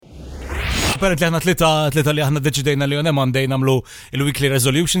apparently aħna tlita li aħna deċidejna li on Monday nagħmlu il-weekly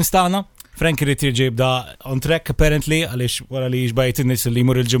resolutions tagħna. Frank irid jirġi jibda on track apparently għaliex wara li jiġbajt in-nies li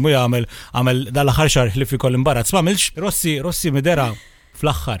jmur il-ġim u jagħmel dal-aħħar xahar ħlif ikoll imbarazz. M'għamilx Rossi midera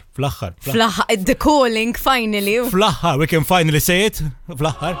fl-aħħar. The calling finally. Fl-aħħar, we can finally say it.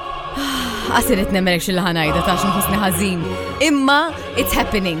 Fl-aħħar. Għasiret nemmerek xilla ħanajda ta' xinħusni ħazin. Imma, it's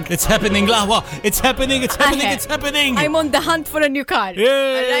happening. It's happening, laħwa. It's happening. I'm on the hunt for a new car.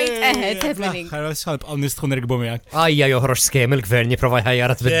 Right, it's happening. Xalb, għaw nistħu nirgbu miegħek. Ajja joħroġ skem il-gvern jiprofa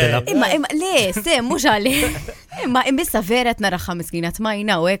jħajjarat bid-dela. Imma, le, mux għalli. Imma, imbissa veret naraħħa miskina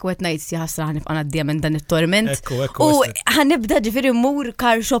tmajna u ek wet najt siħasra ħanibqa naddija minn dan il-torment. U ħanibda ġifiri mur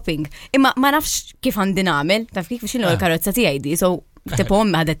car shopping. Imma ma nafx kif għandin għamil, taf kif xinu l-karozza tijaj di, so tipo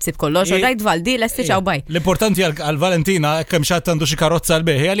għadet tsib kollox, u rajt Valdi l-estiċaw baj. L-importanti għal-Valentina, kemm xatt għandu xi karozza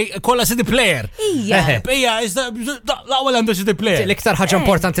l-beħi, għalli kolla CD player. Ija, l-għawel għandu CD player. L-iktar ħaġa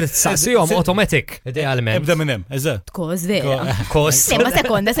importanti li t-sassijom automatic, idealment. Ibda minnem, eżat. Kos, vera. Kos. Sema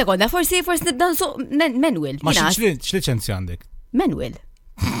sekonda, forsi nibdan su manual. Ma xliċenzja għandek? Manual.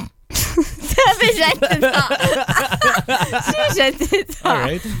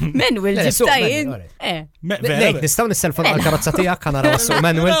 Manual ġibtajin. Nistaw nisselfon għal-karozza tijak għana rawassu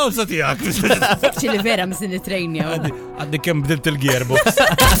manual. Karozza tijak. ċili vera misin it-trejnja. Għaddi kem bdilt il-gearbox.